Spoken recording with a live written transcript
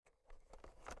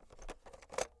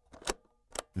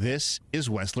This is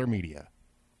Wessler Media.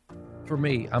 For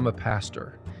me, I'm a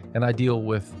pastor, and I deal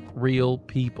with real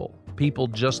people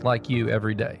just like you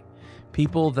every day.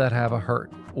 People that have a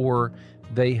hurt, or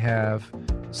they have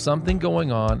something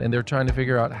going on, and they're trying to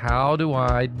figure out, how do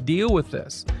I deal with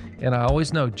this? And I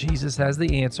always know Jesus has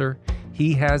the answer.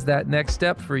 He has that next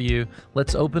step for you.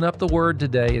 Let's open up the Word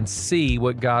today and see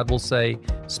what God will say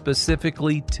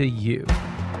specifically to you.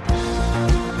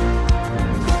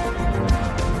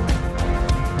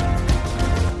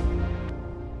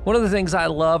 One of the things I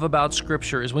love about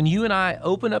Scripture is when you and I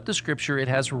open up the Scripture, it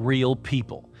has real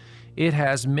people. It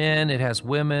has men, it has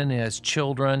women, it has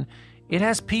children. It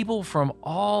has people from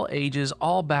all ages,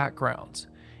 all backgrounds,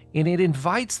 and it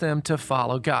invites them to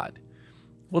follow God.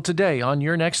 Well, today, on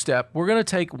Your Next Step, we're going to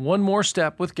take one more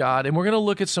step with God, and we're going to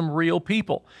look at some real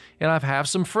people. And I have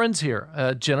some friends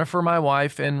here. Jennifer, my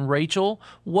wife, and Rachel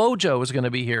Wojo is going to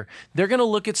be here. They're going to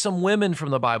look at some women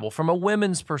from the Bible, from a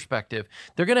women's perspective.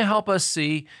 They're going to help us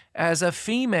see, as a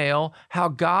female, how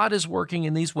God is working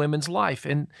in these women's life.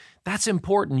 And that's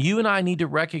important. You and I need to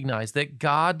recognize that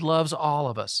God loves all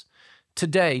of us.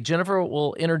 Today, Jennifer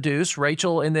will introduce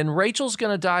Rachel, and then Rachel's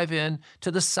going to dive in to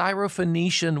the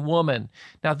Syrophoenician woman.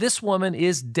 Now, this woman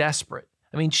is desperate.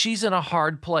 I mean, she's in a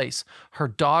hard place. Her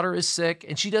daughter is sick,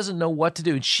 and she doesn't know what to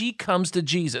do, and she comes to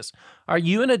Jesus. Are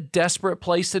you in a desperate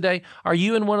place today? Are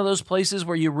you in one of those places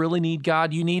where you really need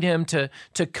God? You need Him to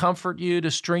comfort you, to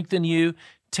strengthen you,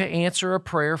 to answer a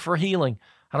prayer for healing.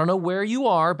 I don't know where you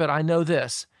are, but I know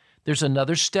this. There's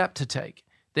another step to take,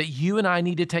 that you and I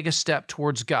need to take a step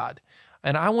towards God.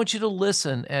 And I want you to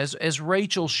listen as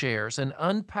Rachel shares and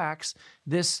unpacks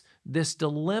this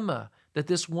dilemma that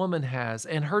this woman has,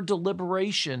 and her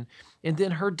deliberation, and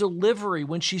then her delivery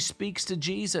when she speaks to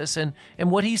Jesus and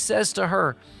what He says to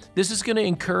her. This is going to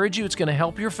encourage you. It's going to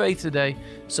help your faith today.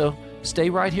 So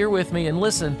stay right here with me and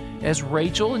listen as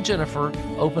Rachel and Jennifer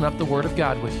open up the Word of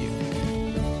God with you.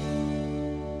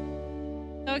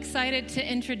 So excited to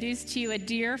introduce to you a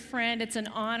dear friend. It's an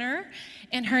honor,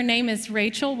 and her name is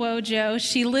Rachel Wojo.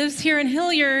 She lives here in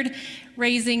Hilliard,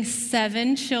 raising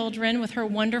 7 children with her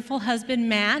wonderful husband,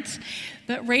 Matt.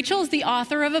 But Rachel is the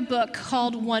author of a book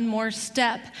called One More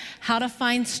Step: How to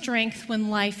Find Strength When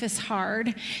Life is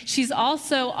Hard. She's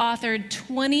also authored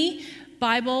 20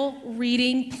 Bible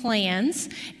reading plans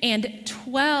and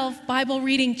 12 Bible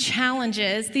reading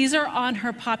challenges. These are on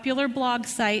her popular blog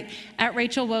site at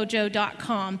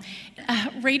rachelwojo.com.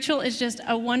 Rachel is just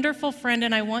a wonderful friend,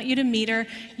 and I want you to meet her.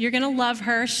 You're going to love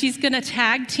her. She's going to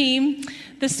tag team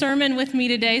the sermon with me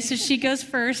today, so she goes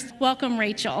first. Welcome,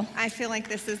 Rachel. I feel like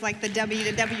this is like the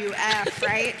WWF,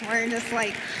 right? We're just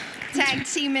like tag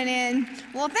teaming in.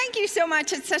 Well, thank you so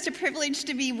much. It's such a privilege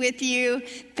to be with you.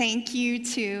 Thank you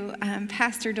to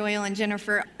Pastor Doyle and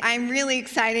Jennifer. I'm really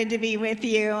excited to be with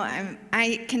you.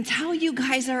 I can tell you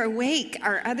guys are awake.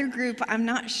 Our other group, I'm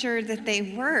not sure that they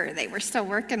were. They were still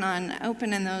working on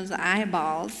opening those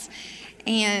eyeballs.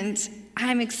 And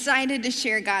I'm excited to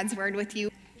share God's word with you.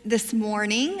 This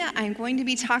morning, I'm going to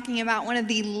be talking about one of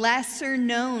the lesser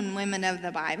known women of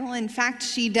the Bible. In fact,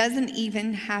 she doesn't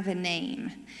even have a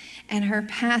name. And her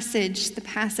passage, the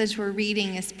passage we're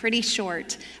reading, is pretty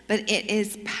short, but it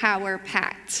is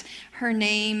power-packed. Her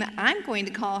name, I'm going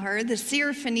to call her the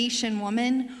Syrophoenician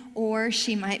woman, or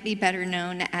she might be better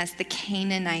known as the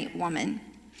Canaanite woman.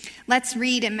 Let's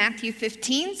read in Matthew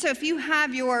 15. So if you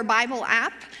have your Bible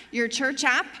app, your church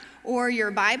app, or your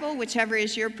Bible, whichever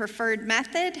is your preferred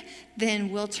method,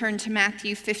 then we'll turn to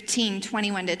Matthew 15,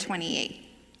 21 to 28.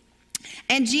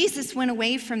 And Jesus went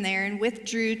away from there and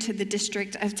withdrew to the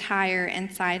district of Tyre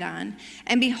and Sidon.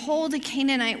 And behold, a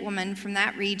Canaanite woman from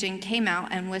that region came out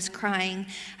and was crying,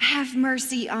 "Have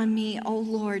mercy on me, O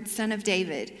Lord, Son of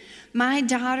David. My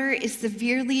daughter is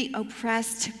severely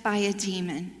oppressed by a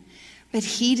demon." But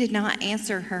he did not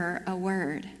answer her a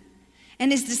word.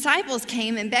 And his disciples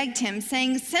came and begged him,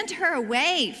 saying, "Send her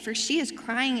away, for she is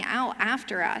crying out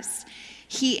after us."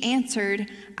 He answered,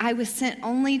 "I was sent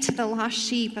only to the lost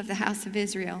sheep of the house of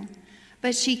Israel."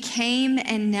 But she came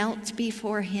and knelt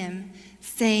before him,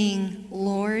 saying,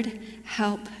 "Lord,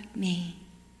 help me."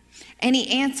 And he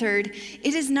answered,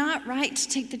 "It is not right to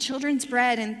take the children's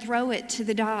bread and throw it to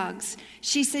the dogs."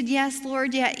 She said, "Yes,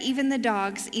 Lord, yet even the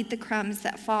dogs eat the crumbs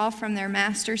that fall from their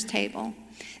master's table."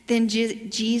 Then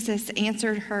Jesus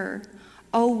answered her,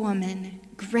 "O woman,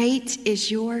 great is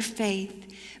your faith.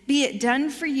 Be it done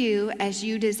for you as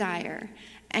you desire."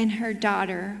 And her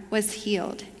daughter was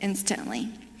healed instantly.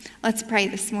 Let's pray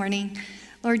this morning.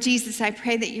 Lord Jesus, I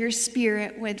pray that your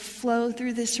Spirit would flow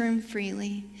through this room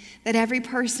freely, that every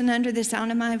person under the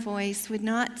sound of my voice would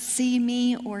not see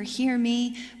me or hear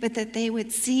me, but that they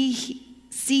would see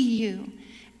you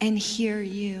and hear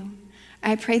you.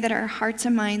 I pray that our hearts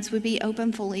and minds would be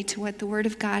open fully to what the Word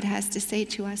of God has to say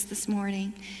to us this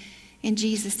morning. In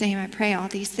Jesus' name, I pray all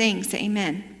these things.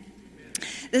 Amen.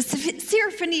 The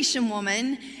Syrophoenician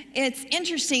woman, it's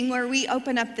interesting where we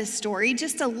open up this story,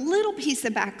 just a little piece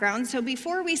of background. So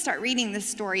before we start reading this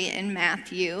story in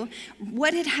Matthew,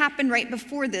 what had happened right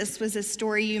before this was a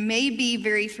story you may be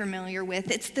very familiar with.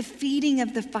 It's the feeding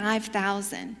of the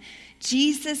 5,000.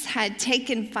 Jesus had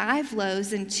taken 5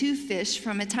 loaves and 2 fish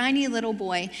from a tiny little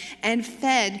boy and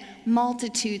fed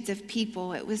multitudes of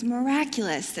people. It was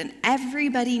miraculous, and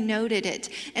everybody noted it.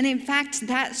 And in fact,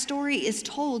 that story is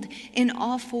told in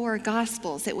all 4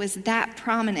 Gospels. It was that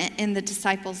prominent in the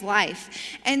disciples'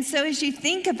 life. And so as you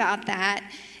think about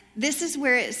that, this is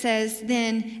where it says,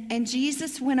 then, and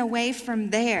Jesus went away from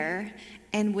there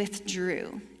and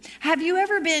withdrew. Have you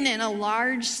ever been in a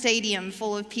large stadium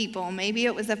full of people? Maybe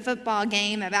it was a football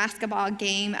game, a basketball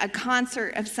game, a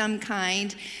concert of some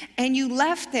kind, and you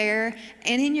left there,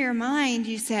 and in your mind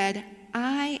you said,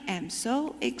 I am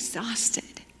so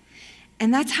exhausted.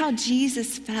 And that's how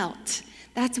Jesus felt.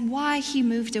 That's why he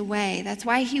moved away. That's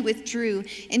why he withdrew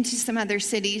into some other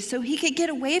cities, so he could get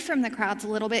away from the crowds a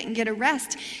little bit and get a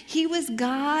rest. He was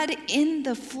God in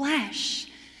the flesh.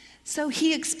 So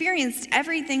he experienced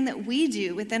everything that we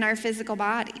do within our physical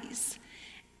bodies.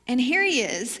 And here he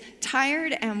is,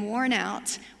 tired and worn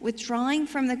out, withdrawing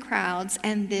from the crowds,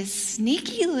 and this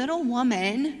sneaky little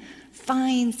woman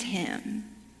finds him.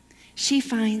 She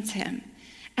finds him.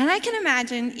 And I can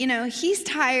imagine, he's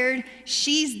tired,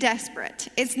 she's desperate.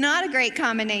 It's not a great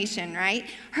combination, right?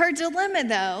 Her dilemma,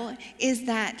 though, is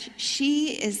that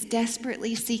she is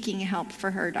desperately seeking help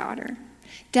for her daughter.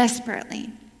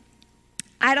 Desperately.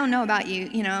 I don't know about you,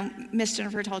 Miss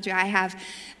Jennifer told you I have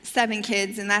 7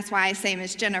 kids, and that's why I say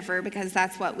Miss Jennifer, because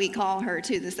that's what we call her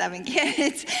too, the 7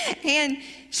 kids. And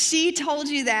she told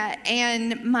you that,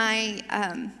 and my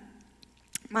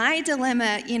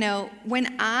dilemma,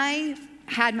 when I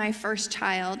had my first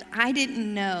child, I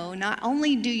didn't know, not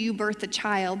only do you birth a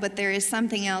child, but there is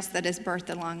something else that is birthed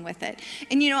along with it.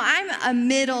 And I'm a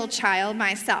middle child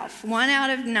myself, 1 out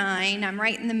of 9. I'm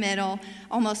right in the middle,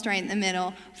 almost right in the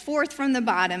middle, 4th from the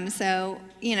bottom. So,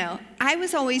 I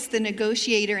was always the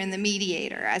negotiator and the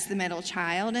mediator as the middle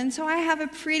child. And so I have a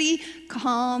pretty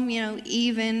calm,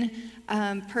 even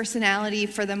personality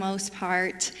for the most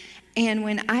part. And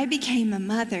when I became a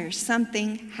mother,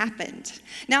 something happened.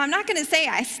 Now, I'm not going to say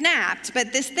I snapped,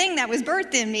 but this thing that was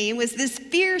birthed in me was this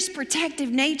fierce, protective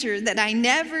nature that I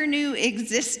never knew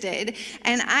existed,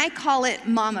 and I call it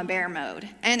mama bear mode.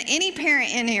 And any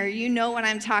parent in here, you know what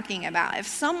I'm talking about. If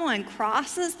someone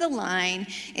crosses the line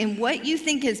in what you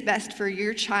think is best for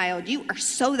your child, you are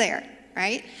so there,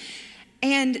 right?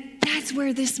 And that's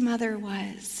where this mother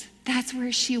was. That's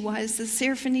where she was, the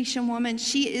Syrophoenician woman.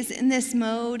 She is in this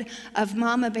mode of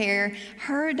mama bear.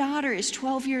 Her daughter is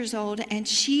 12 years old, and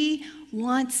she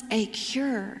wants a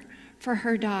cure for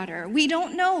her daughter. We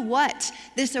don't know what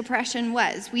this oppression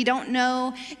was. We don't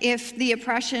know if the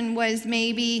oppression was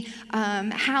maybe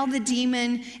how the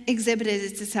demon exhibited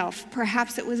itself.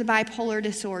 Perhaps it was a bipolar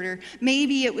disorder.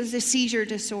 Maybe it was a seizure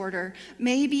disorder.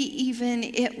 Maybe even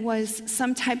it was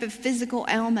some type of physical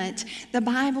ailment. The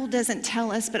Bible doesn't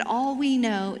tell us, but all we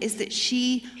know is that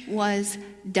she was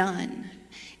done.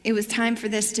 It was time for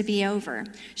this to be over.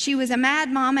 She was a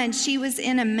mad mama, and she was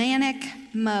in a manic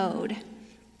mode.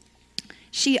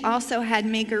 She also had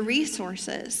meager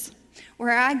resources.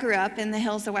 Where I grew up in the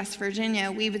hills of West Virginia,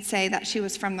 we would say that she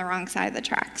was from the wrong side of the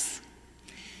tracks.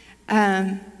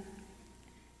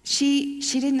 She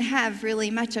didn't have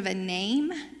really much of a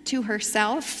name to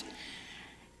herself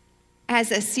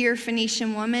as a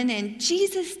Syrophoenician woman, and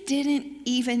Jesus didn't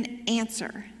even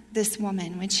answer this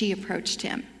woman when she approached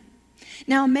him.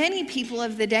 Now, many people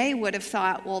of the day would have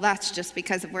thought, well, that's just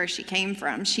because of where she came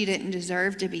from. She didn't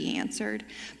deserve to be answered.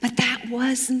 But that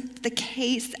wasn't the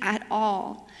case at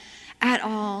all. At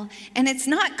all. And it's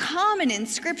not common in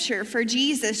Scripture for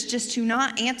Jesus just to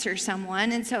not answer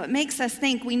someone. And so it makes us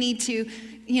think we need to,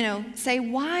 say,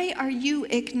 why are you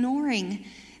ignoring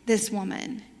this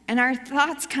woman? And our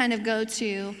thoughts kind of go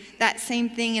to that same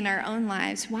thing in our own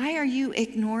lives. Why are you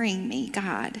ignoring me,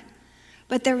 God?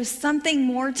 But there was something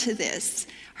more to this.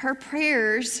 Her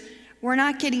prayers were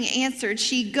not getting answered,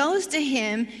 she goes to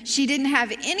him. She didn't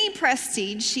have any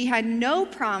prestige. She had no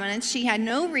prominence. She had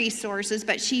no resources,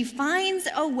 but she finds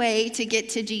a way to get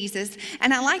to Jesus.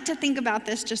 And I like to think about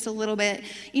this just a little bit.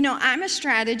 You know, I'm a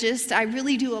strategist. I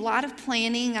really do a lot of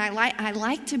planning. I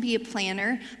like to be a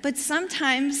planner, but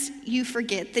sometimes you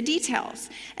forget the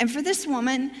details. And for this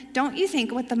woman, don't you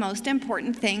think what the most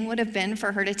important thing would have been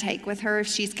for her to take with her if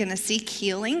she's going to seek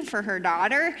healing for her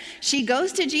daughter? She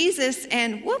goes to Jesus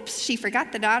and whoops, she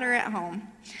forgot the daughter at home.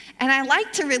 And I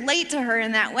like to relate to her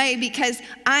in that way because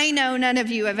I know none of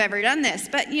you have ever done this.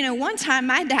 But, you know, one time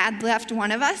my dad left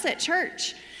one of us at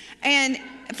church. And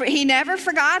he never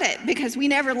forgot it because we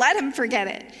never let him forget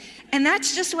it. And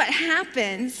that's just what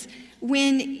happens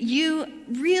when you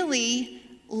really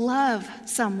love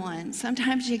someone.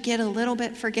 Sometimes you get a little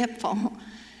bit forgetful.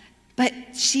 But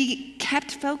she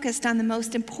kept focused on the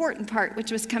most important part, which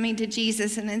was coming to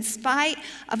Jesus. And in spite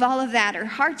of all of that, her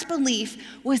heart's belief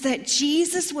was that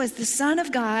Jesus was the Son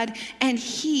of God and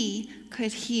he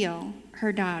could heal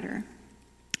her daughter.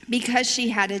 Because she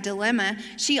had a dilemma,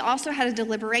 she also had a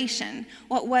deliberation.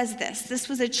 What was this? This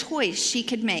was a choice she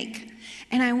could make.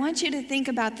 And I want you to think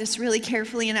about this really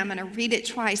carefully, and I'm going to read it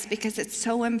twice because it's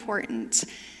so important.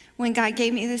 When God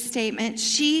gave me this statement,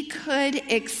 she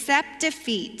could accept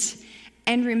defeat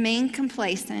and remain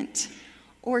complacent,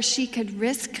 or she could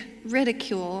risk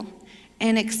ridicule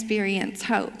and experience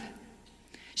hope.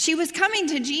 She was coming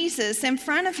to Jesus in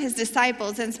front of his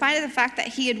disciples in spite of the fact that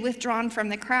he had withdrawn from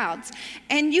the crowds.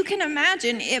 And you can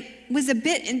imagine it was a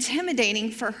bit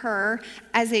intimidating for her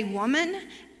as a woman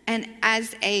and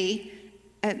as a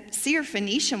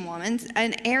Syrophoenician woman,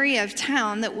 an area of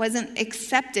town that wasn't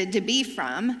accepted to be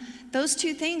from. Those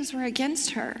two things were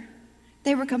against her.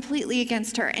 They were completely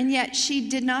against her, and yet she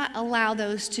did not allow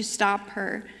those to stop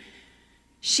her.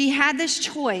 She had this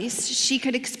choice. She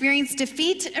could experience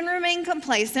defeat and remain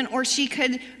complacent, or she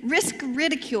could risk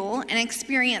ridicule and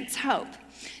experience hope.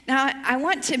 Now, I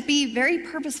want to be very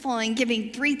purposeful in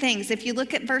giving three things. If you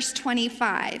look at verse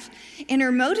 25, in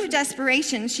her mode of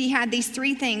desperation, she had these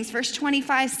three things. Verse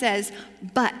 25 says,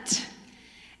 but.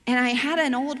 And I had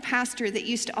an old pastor that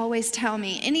used to always tell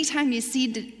me, anytime you see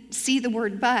the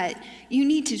word but, you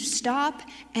need to stop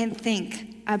and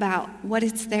think about what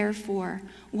it's there for.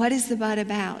 What is the but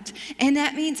about? And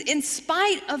that means in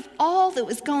spite of all that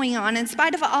was going on, in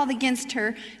spite of all against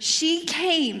her, she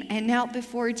came and knelt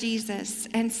before Jesus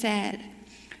and said,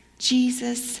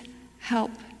 Jesus,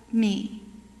 help me.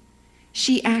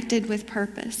 She acted with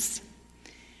purpose.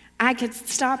 I could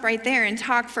stop right there and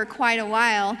talk for quite a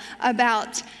while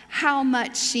about how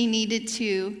much she needed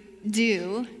to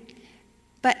do,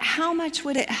 but how much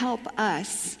would it help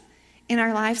us in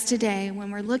our lives today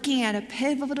when we're looking at a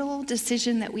pivotal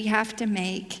decision that we have to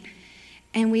make,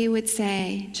 and we would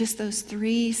say just those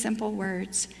three simple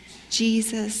words,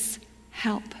 Jesus,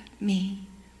 help me.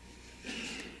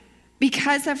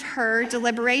 Because of her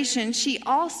deliberation, she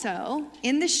also,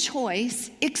 in this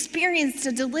choice, experienced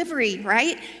a delivery,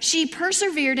 right? She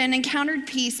persevered and encountered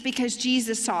peace because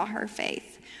Jesus saw her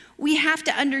faith. We have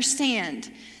to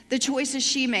understand the choices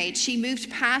she made. She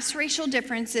moved past racial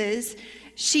differences.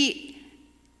 She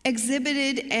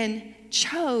exhibited and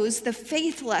chose the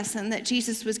faith lesson that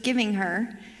Jesus was giving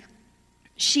her.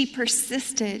 She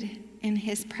persisted in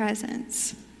his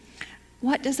presence.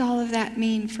 What does all of that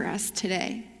mean for us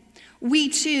today? We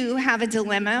too have a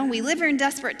dilemma. We live in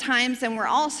desperate times and we're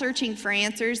all searching for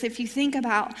answers. If you think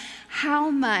about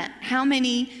how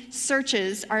many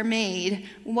searches are made,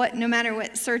 no matter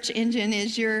what search engine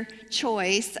is your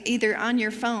choice, either on your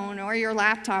phone or your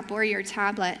laptop or your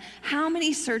tablet, how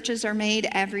many searches are made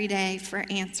every day for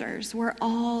answers? We're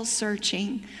all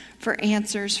searching for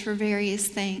answers for various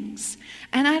things.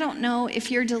 And I don't know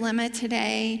if your dilemma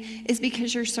today is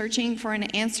because you're searching for an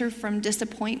answer from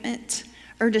disappointment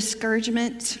or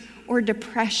discouragement, or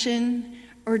depression,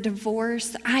 or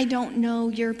divorce. I don't know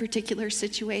your particular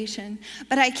situation,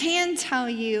 but I can tell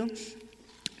you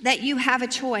that you have a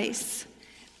choice.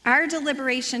 Our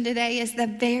deliberation today is the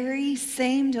very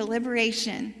same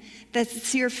deliberation that the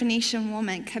Syrophoenician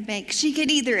woman could make. She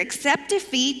could either accept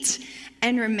defeat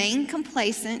and remain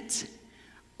complacent,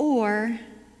 or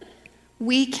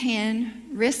we can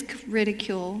risk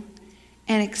ridicule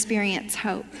and experience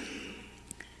hope.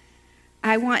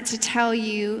 I want to tell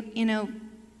you,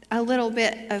 a little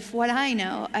bit of what I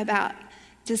know about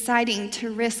deciding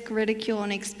to risk ridicule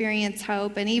and experience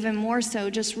hope, and even more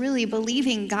so, just really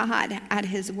believing God at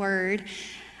his word.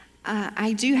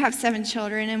 I do have 7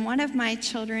 children, and one of my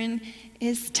children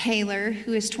is Taylor,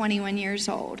 who is 21 years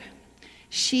old.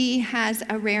 She has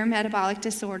a rare metabolic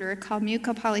disorder called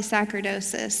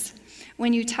mucopolysaccharidosis,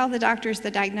 When you tell the doctors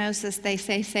the diagnosis, they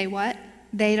say what?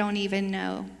 They don't even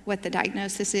know what the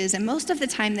diagnosis is. And most of the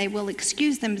time, they will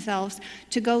excuse themselves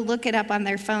to go look it up on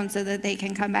their phone so that they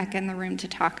can come back in the room to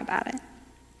talk about it.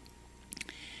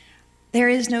 There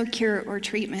is no cure or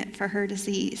treatment for her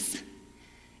disease.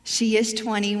 She is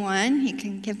 21. You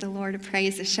can give the Lord a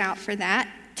praise, a shout for that.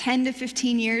 10 to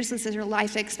 15 years, this is her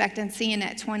life expectancy, and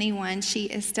at 21, she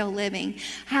is still living.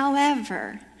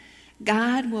 However,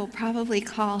 God will probably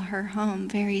call her home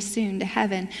very soon to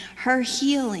heaven. Her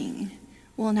healing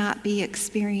will not be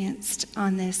experienced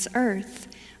on this earth,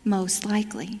 most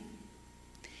likely.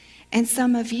 And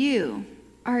some of you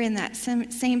are in that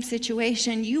same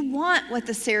situation. You want what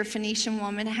the Syrophoenician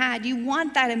woman had. You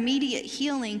want that immediate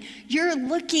healing. You're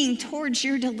looking towards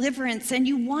your deliverance, and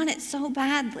you want it so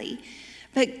badly.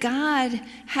 But God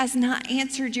has not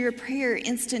answered your prayer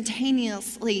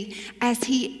instantaneously as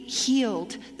he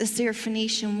healed the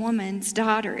Syrophoenician woman's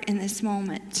daughter in this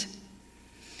moment.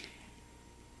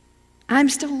 I'm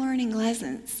still learning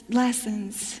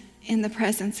lessons in the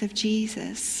presence of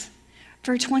Jesus.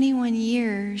 For 21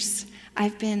 years,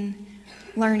 I've been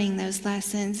learning those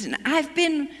lessons. And I've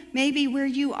been maybe where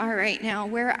you are right now,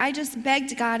 where I just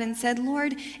begged God and said,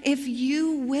 Lord, if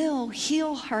you will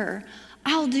heal her,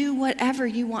 I'll do whatever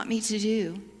you want me to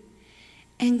do.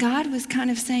 And God was kind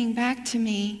of saying back to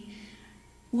me,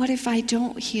 what if I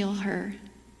don't heal her?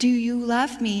 Do you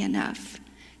love me enough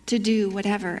to do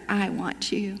whatever I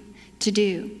want you to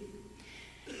do?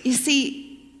 You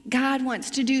see, God wants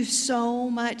to do so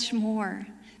much more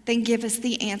than give us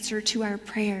the answer to our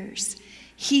prayers.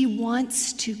 He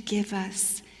wants to give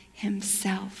us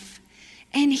himself.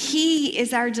 And he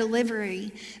is our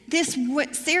delivery. This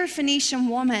Syrophoenician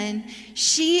woman,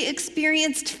 she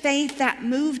experienced faith that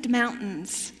moved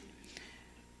mountains.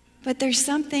 But there's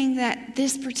something that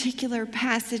this particular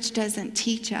passage doesn't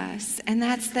teach us, and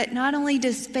that's that not only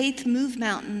does faith move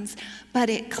mountains, but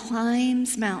it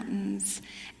climbs mountains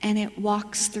and it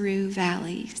walks through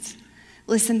valleys.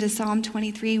 Listen to Psalm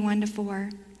 23,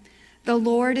 1-4. The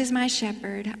Lord is my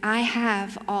shepherd. I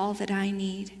have all that I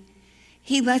need.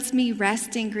 He lets me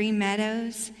rest in green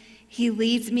meadows. He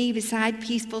leads me beside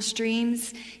peaceful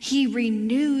streams. He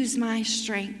renews my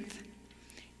strength.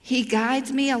 He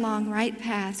guides me along right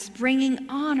paths, bringing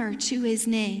honor to his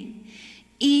name.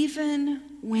 Even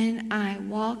when I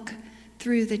walk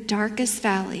through the darkest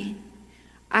valley,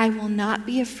 I will not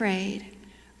be afraid,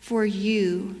 for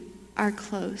you are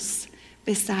close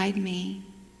beside me.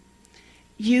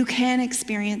 You can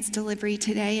experience delivery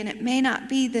today, and it may not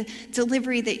be the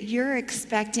delivery that you're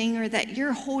expecting or that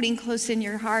you're holding close in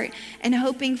your heart and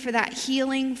hoping for that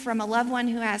healing from a loved one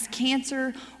who has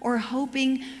cancer, or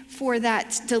hoping for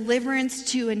that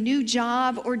deliverance to a new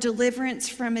job or deliverance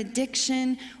from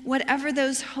addiction. Whatever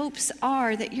those hopes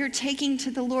are that you're taking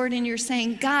to the Lord and you're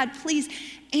saying, God, please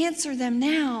answer them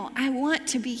now. I want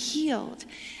to be healed.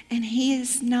 And he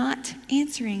is not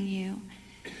answering you.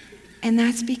 And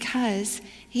that's because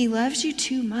he loves you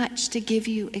too much to give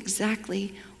you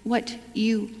exactly what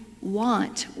you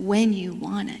want when you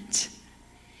want it.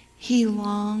 He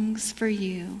longs for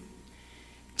you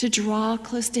to draw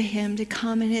close to him, to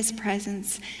come in his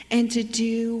presence, and to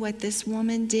do what this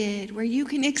woman did, where you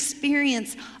can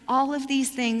experience all of these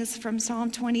things from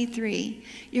Psalm 23.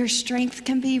 Your strength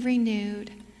can be renewed.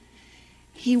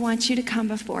 He wants you to come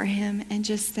before him and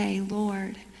just say,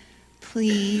 Lord,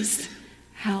 please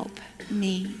help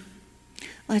me.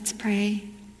 Let's pray.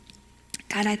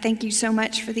 God, I thank you so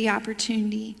much for the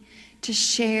opportunity to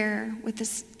share with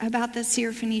us about the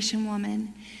Syrophoenician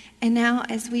woman. And now,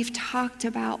 as we've talked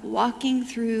about walking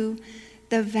through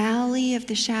the valley of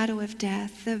the shadow of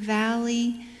death, the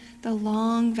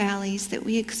long valleys that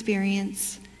we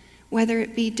experience, whether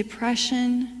it be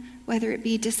depression, whether it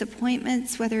be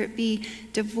disappointments, whether it be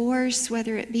divorce,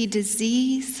 whether it be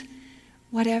disease,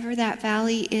 whatever that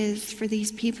valley is for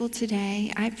these people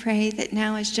today, I pray that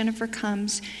now as Jennifer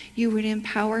comes, you would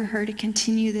empower her to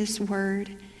continue this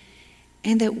word,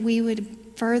 and that we would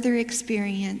further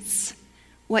experience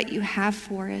what you have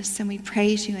for us. And we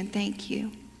praise you and thank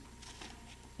you.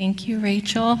 Thank you,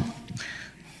 Rachel.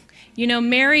 You know,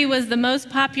 Mary was the most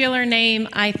popular name,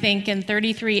 I think, in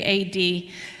 33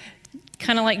 AD,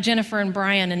 kind of like Jennifer and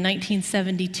Brian in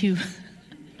 1972.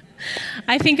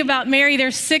 I think about Mary.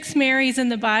 There's 6 Marys in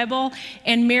the Bible,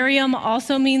 and Miriam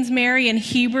also means Mary in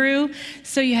Hebrew.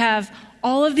 So you have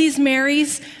all of these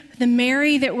Marys. The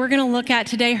Mary that we're going to look at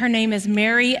today, her name is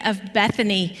Mary of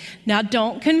Bethany. Now,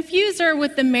 don't confuse her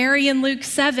with the Mary in Luke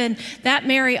 7. That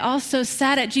Mary also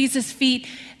sat at Jesus' feet,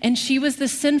 and she was the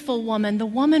sinful woman. The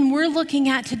woman we're looking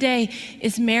at today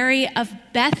is Mary of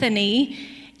Bethany,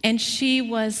 and she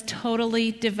was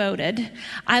totally devoted.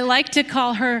 I like to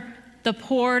call her the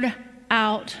poured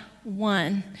out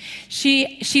one.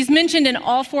 She's mentioned in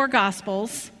all 4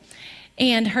 Gospels,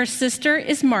 and her sister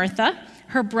is Martha.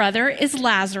 Her brother is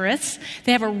Lazarus.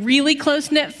 They have a really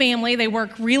close-knit family. They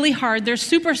work really hard. They're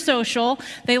super social.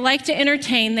 They like to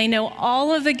entertain. They know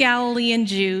all of the Galilean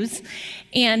Jews.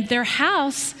 And their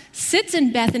house sits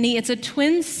in Bethany. It's a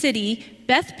twin city,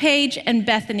 Bethpage and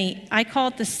Bethany. I call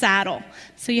it the saddle.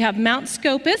 So you have Mount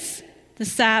Scopus, the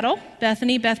saddle,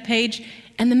 Bethany, Bethpage,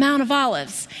 and the Mount of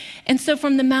Olives. And so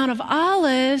from the Mount of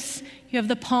Olives, you have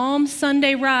the Palm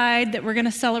Sunday ride that we're going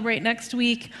to celebrate next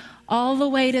week, all the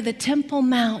way to the Temple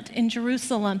Mount in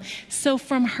Jerusalem. So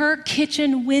from her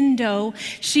kitchen window,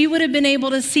 she would have been able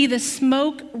to see the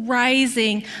smoke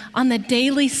rising on the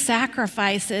daily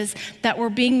sacrifices that were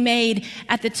being made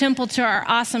at the temple to our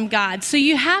awesome God. So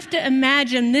you have to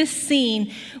imagine this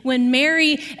scene when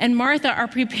Mary and Martha are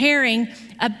preparing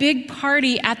a big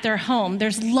party at their home.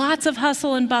 There's lots of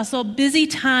hustle and bustle, busy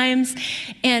times,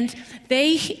 and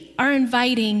they are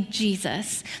inviting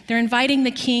Jesus. They're inviting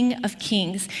the King of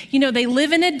Kings. You know, they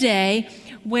live in a day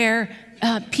where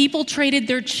people traded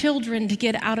their children to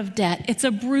get out of debt. It's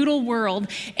a brutal world.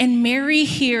 And Mary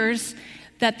hears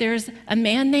that there's a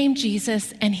man named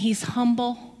Jesus, and he's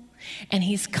humble, and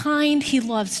he's kind, he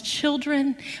loves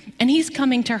children, and he's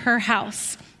coming to her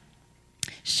house.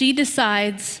 She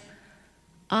decides,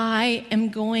 I am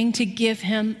going to give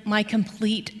him my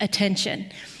complete attention.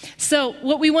 So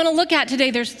what we want to look at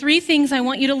today, there's 3 things I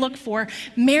want you to look for.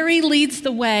 Mary leads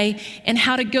the way in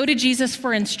how to go to Jesus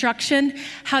for instruction,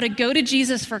 how to go to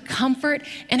Jesus for comfort,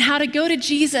 and how to go to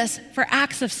Jesus for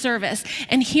acts of service.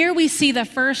 And here we see the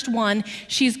first one.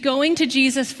 She's going to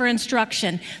Jesus for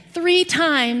instruction. 3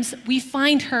 times we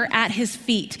find her at his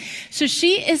feet. So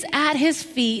she is at his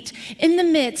feet in the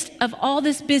midst of all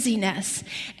this busyness,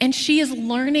 and she is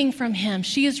learning from him.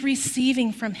 She is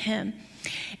receiving from him.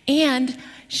 And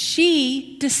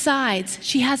she decides,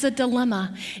 she has a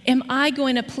dilemma. Am I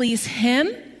going to please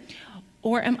him,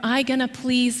 or am I going to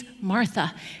please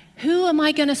Martha? Who am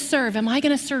I going to serve? Am I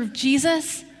going to serve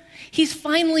Jesus? He's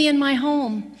finally in my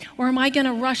home. Or am I going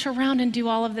to rush around and do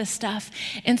all of this stuff?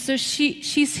 And so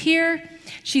she's here,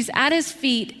 she's at his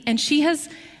feet, and she has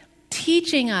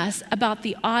teaching us about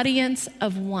the audience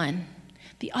of one.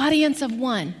 The audience of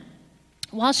one.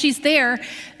 While she's there,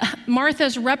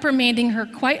 Martha's reprimanding her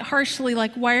quite harshly,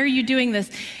 like, why are you doing this?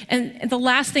 And the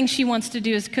last thing she wants to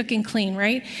do is cook and clean,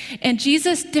 right? And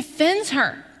Jesus defends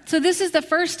her. So this is the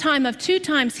first time of 2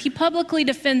 times he publicly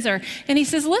defends her. And he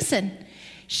says, listen,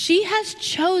 she has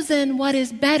chosen what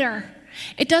is better.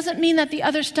 It doesn't mean that the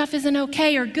other stuff isn't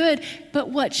okay or good, but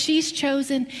what she's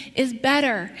chosen is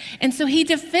better. And so he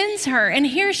defends her. And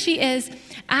here she is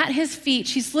at his feet.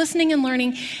 She's listening and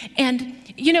learning. And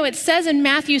you know, it says in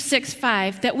Matthew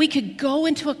 6:5 that we could go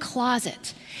into a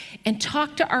closet and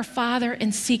talk to our Father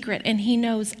in secret, and he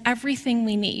knows everything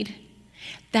we need.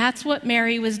 That's what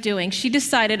Mary was doing. She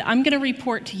decided, I'm going to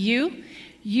report to you.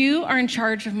 You are in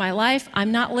charge of my life.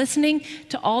 I'm not listening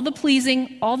to all the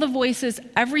pleasing, all the voices,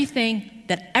 everything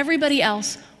that everybody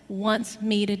else wants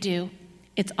me to do.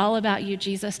 It's all about you,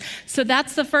 Jesus. So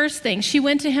that's the first thing. She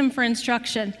went to him for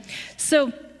instruction.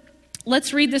 So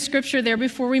let's read the scripture there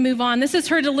before we move on. This is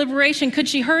her deliberation. Could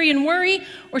she hurry and worry,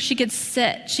 or she could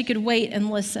sit? She could wait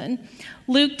and listen.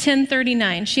 Luke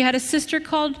 10:39. She had a sister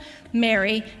called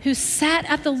Mary who sat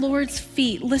at the Lord's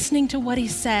feet listening to what he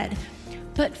said.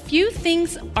 But few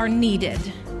things are needed.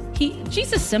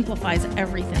 Jesus simplifies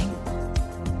everything.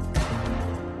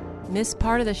 Missed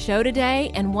part of the show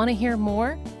today and want to hear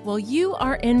more? Well, you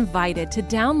are invited to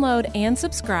download and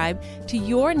subscribe to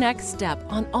Your Next Step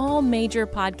on all major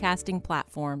podcasting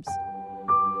platforms.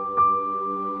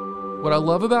 What I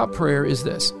love about prayer is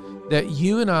this, that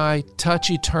you and I touch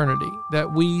eternity,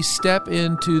 that we step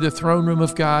into the throne room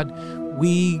of God.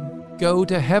 We go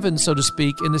to heaven, so to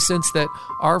speak, in the sense that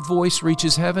our voice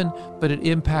reaches heaven, but it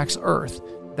impacts earth.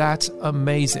 That's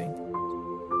amazing.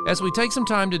 As we take some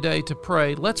time today to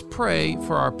pray, let's pray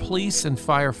for our police and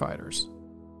firefighters.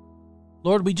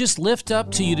 Lord, we just lift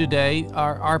up to you today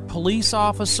our police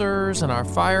officers and our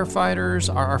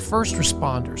firefighters, our first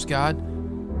responders, God.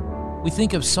 We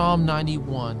think of Psalm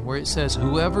 91, where it says,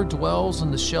 whoever dwells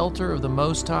in the shelter of the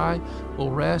Most High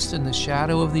will rest in the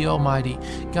shadow of the Almighty.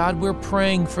 God, we're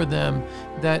praying for them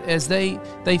that as they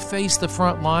face the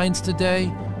front lines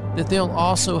today, that they'll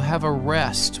also have a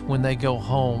rest when they go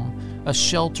home, a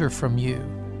shelter from you.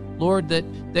 Lord,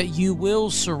 that you will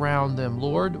surround them,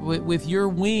 Lord, with your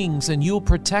wings, and you'll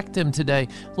protect them today.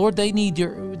 Lord, they need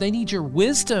your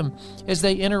wisdom as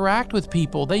they interact with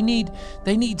people. They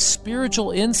need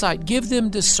spiritual insight. Give them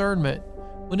discernment.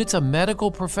 When it's a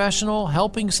medical professional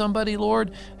helping somebody,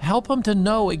 Lord, help them to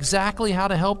know exactly how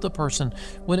to help the person.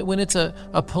 When it's a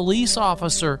police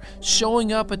officer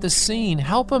showing up at the scene,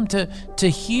 help them to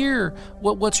hear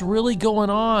what's really going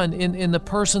on in the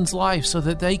person's life so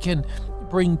that they can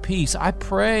bring peace. I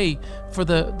pray for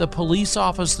the police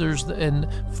officers and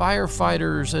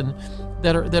firefighters and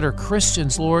that are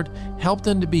Christians, Lord. Help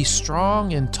them to be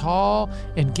strong and tall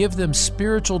and give them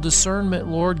spiritual discernment,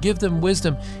 Lord. Give them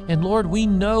wisdom. And Lord, we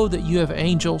know that you have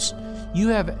angels. You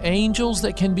have angels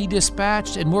that can be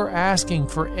dispatched, and we're asking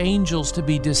for angels to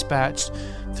be dispatched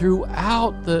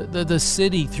throughout the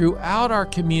city, throughout our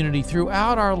community,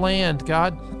 throughout our land,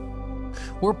 God.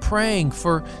 We're praying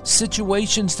for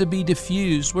situations to be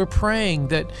diffused. We're praying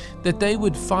that they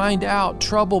would find out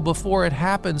trouble before it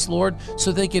happens, Lord,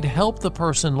 so they could help the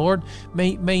person, Lord.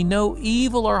 May no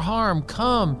evil or harm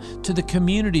come to the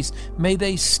communities. May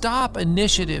they stop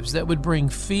initiatives that would bring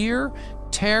fear,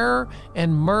 terror,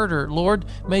 and murder, Lord.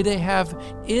 May they have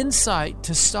insight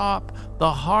to stop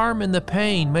the harm and the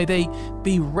pain. May they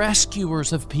be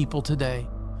rescuers of people today.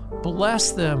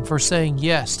 Bless them for saying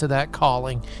yes to that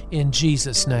calling in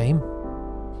Jesus' name.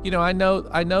 You know, I know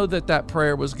that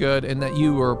prayer was good and that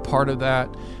you were part of that,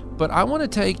 but I want to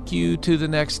take you to the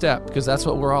next step, because that's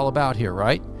what we're all about here,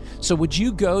 right? So would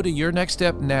you go to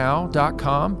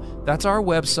yournextstepnow.com? That's our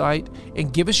website,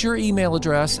 and give us your email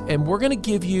address, and we're going to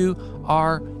give you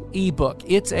our ebook.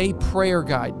 It's a prayer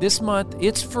guide. This month,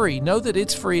 it's free. Know that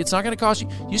it's free. It's not going to cost you.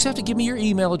 You just have to give me your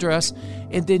email address,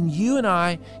 and then you and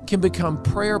I can become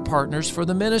prayer partners for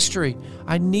the ministry.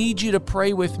 I need you to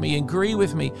pray with me, agree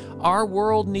with me. Our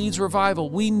world needs revival.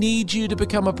 We need you to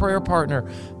become a prayer partner.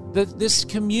 This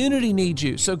community needs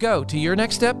you. So go to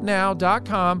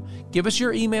yournextstepnow.com, give us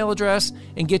your email address,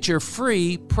 and get your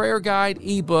free prayer guide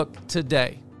ebook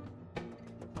today.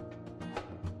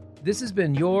 This has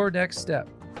been Your Next Step,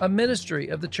 a ministry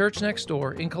of the Church Next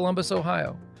Door in Columbus,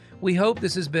 Ohio. We hope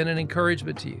this has been an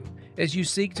encouragement to you as you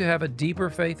seek to have a deeper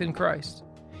faith in Christ.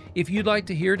 If you'd like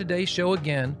to hear today's show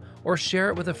again or share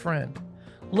it with a friend,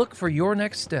 look for Your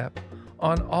Next Step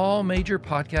on all major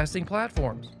podcasting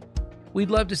platforms. We'd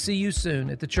love to see you soon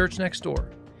at the Church Next Door.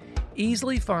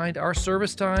 Easily find our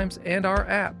service times and our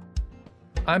app.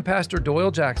 I'm Pastor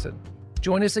Doyle Jackson.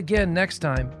 Join us again next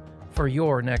time for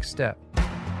Your Next Step.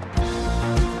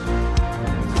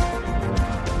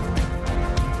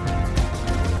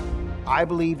 I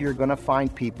believe you're going to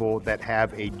find people that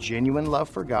have a genuine love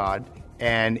for God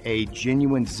and a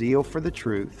genuine zeal for the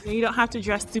truth. You don't have to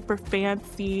dress super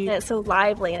fancy. It's so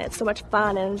lively and it's so much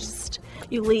fun, and just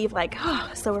you leave like, oh,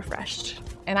 so refreshed.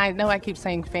 And I know I keep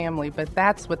saying family, but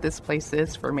that's what this place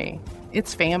is for me.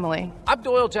 It's family. I'm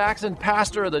Doyle Jackson,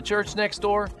 pastor of the Church Next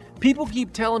Door. People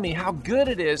keep telling me how good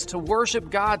it is to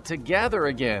worship God together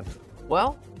again.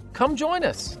 Well, come join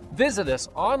us. Visit us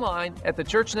online at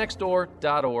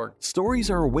thechurchnextdoor.org. Stories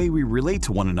are a way we relate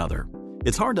to one another.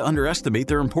 It's hard to underestimate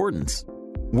their importance.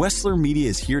 Wessler Media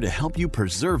is here to help you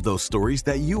preserve those stories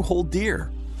that you hold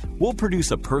dear. We'll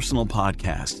produce a personal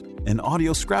podcast, an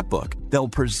audio scrapbook that will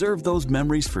preserve those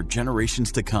memories for generations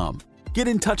to come. Get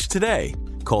in touch today.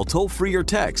 Call toll-free or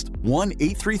text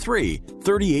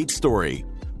 1-833-38-STORY,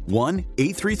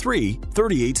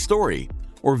 1-833-38-STORY,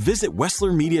 or visit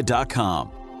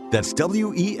WesslerMedia.com. That's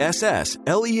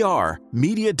WESSLER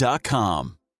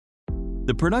Media.com.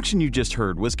 The production you just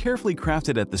heard was carefully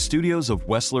crafted at the studios of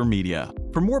Wessler Media.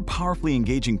 For more powerfully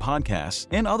engaging podcasts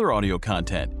and other audio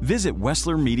content, visit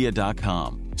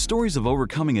WesslerMedia.com. Stories of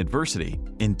overcoming adversity,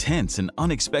 intense and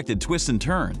unexpected twists and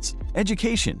turns,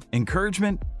 education,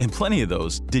 encouragement, and plenty of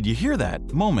those, did you hear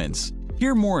that, moments.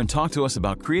 Hear more and talk to us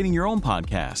about creating your own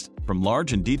podcast, from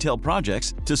large and detailed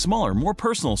projects to smaller, more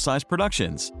personal-sized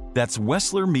productions. That's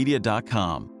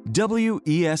WesslerMedia.com.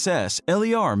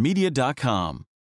 WESSLER Media.com.